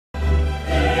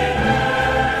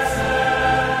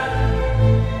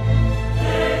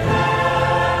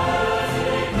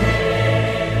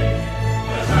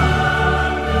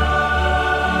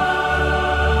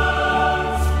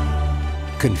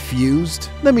Confused?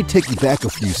 Let me take you back a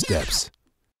few steps.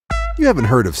 You haven't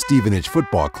heard of Stevenage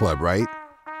Football Club, right?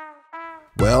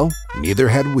 Well, neither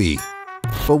had we.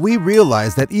 But we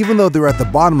realized that even though they're at the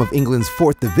bottom of England's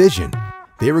 4th division,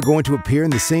 they were going to appear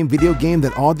in the same video game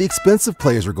that all the expensive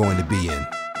players were going to be in.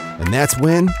 And that's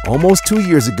when, almost 2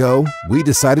 years ago, we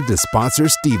decided to sponsor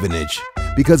Stevenage.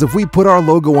 Because if we put our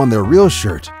logo on their real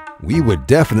shirt, we would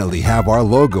definitely have our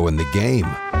logo in the game.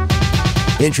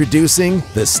 Introducing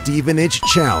the Stevenage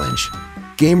Challenge.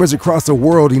 Gamers across the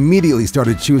world immediately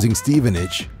started choosing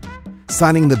Stevenage,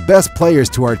 signing the best players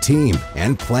to our team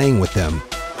and playing with them.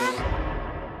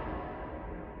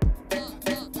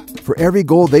 For every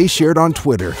goal they shared on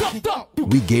Twitter,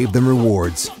 we gave them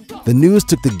rewards. The news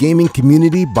took the gaming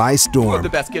community by storm. One of the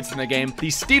best kids in the game, the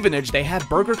Stevenage, they had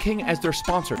Burger King as their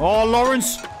sponsor. Oh,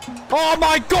 Lawrence! Oh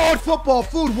my God! Football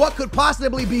food, what could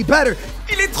possibly be better?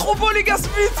 Il est trop beau, les gars,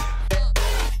 vite!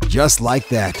 Just like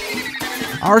that,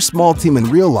 our small team in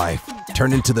real life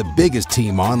turned into the biggest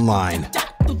team online.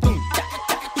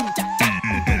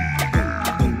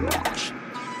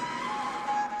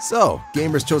 So,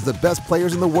 gamers chose the best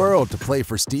players in the world to play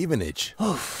for Stevenage.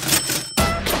 It's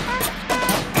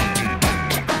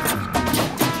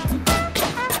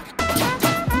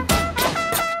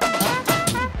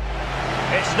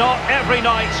not every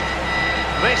night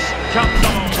this comes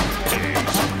along.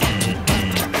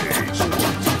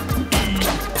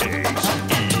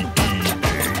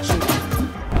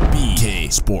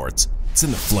 BK Sports. It's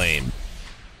in the flame.